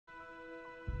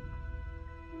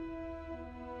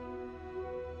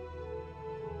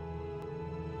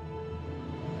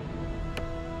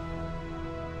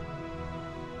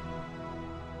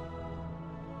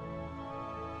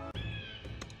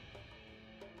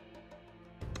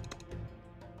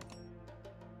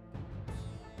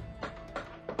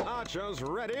Archers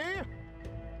ready.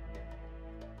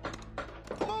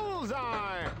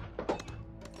 Bullseye!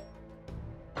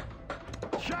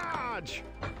 Charge!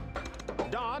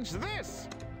 Dodge this!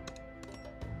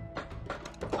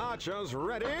 Archers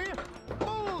ready.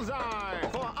 Bullseye!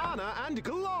 For honor and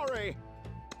glory!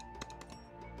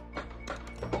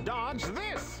 Dodge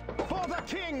this! For the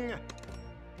king!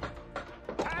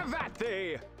 Have at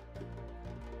thee!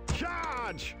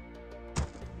 Charge!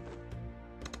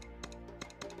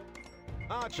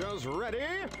 Archers ready.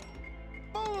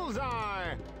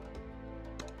 Bullseye!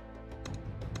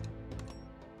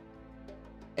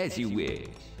 As you wish.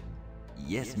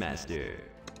 Yes, master.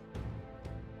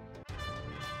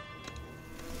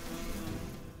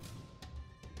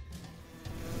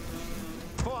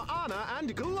 For honor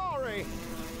and glory!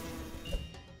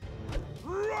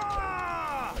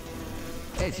 Roar!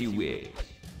 As you wish.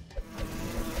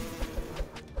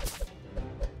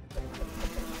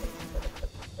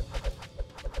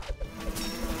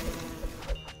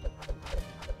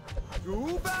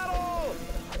 To battle!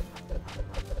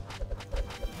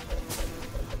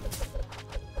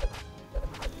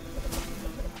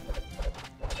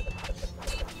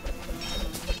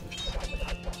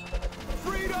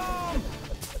 Freedom!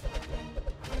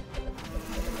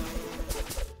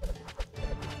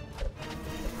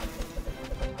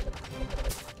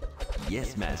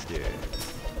 Yes, master.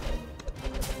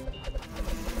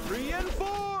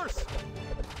 Reinforce!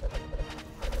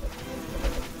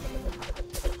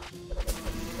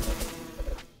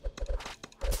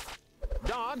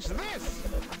 Dodge this!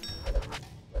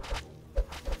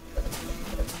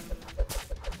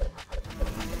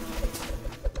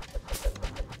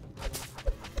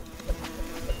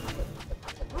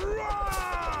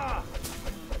 Roar!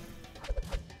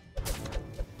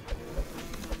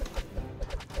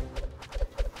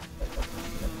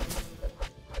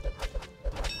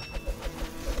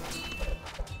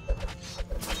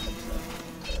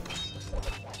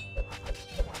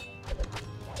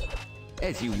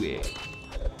 As you wish.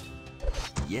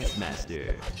 Yes,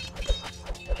 master.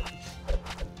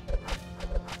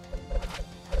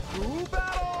 To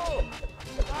battle!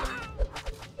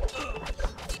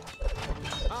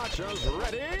 Archers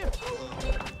ready.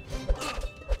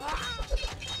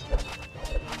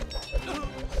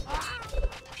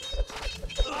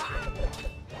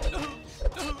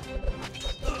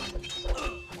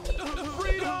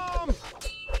 Freedom!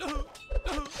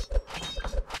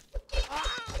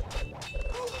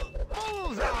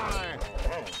 Bullseye!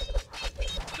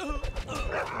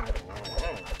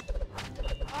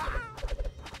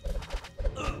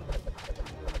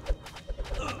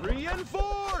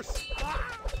 Reinforce!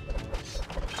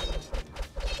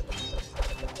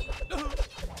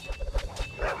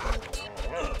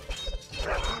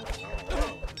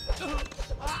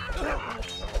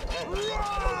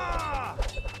 Roar!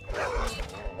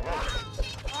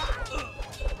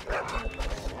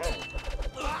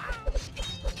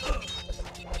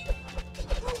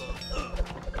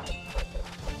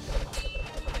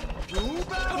 To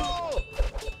battle!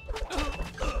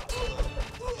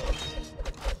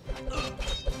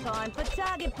 Time for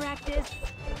target practice.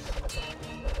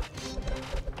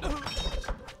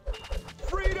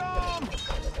 Freedom!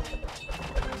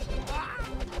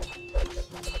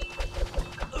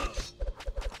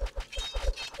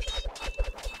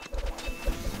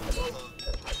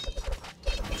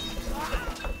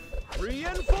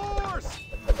 Reinforce!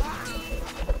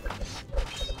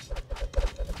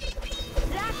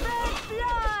 Blackbird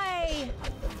fly!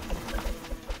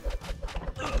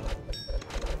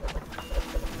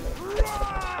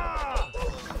 Roar!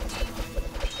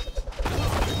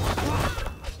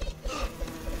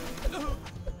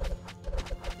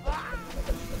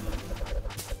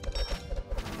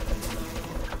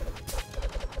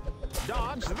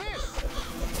 Dodge this!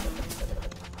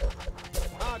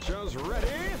 Archers ready.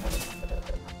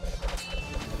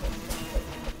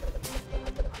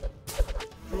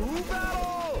 To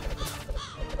battle!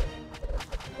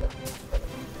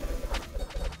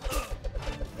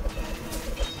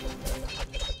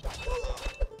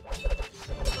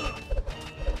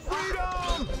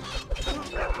 Freedom!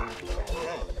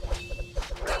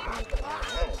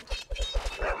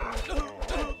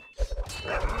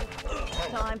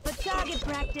 Time for target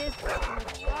practice.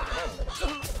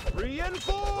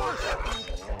 Reinforce!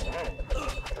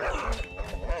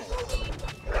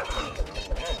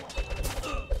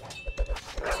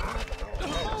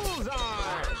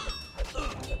 Bullseye!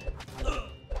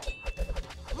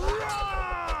 Roar!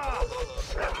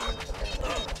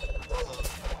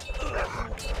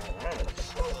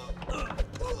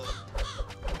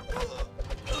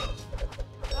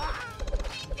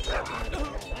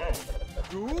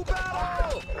 To battle!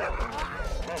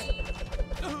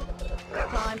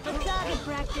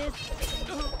 target practice.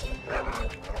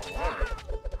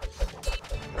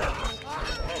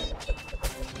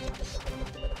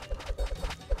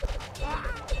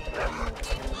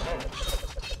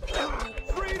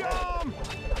 Freedom!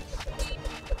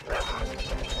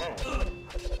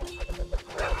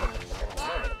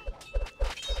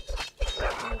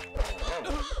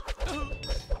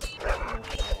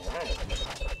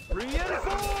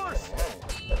 Reinforce!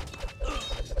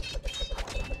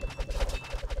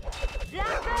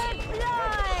 Blackbird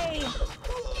fly!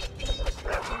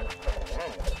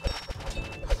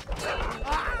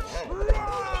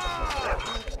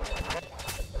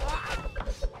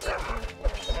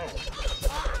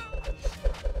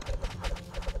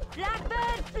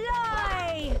 Blackbird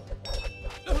fly!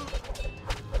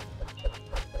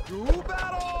 To battle!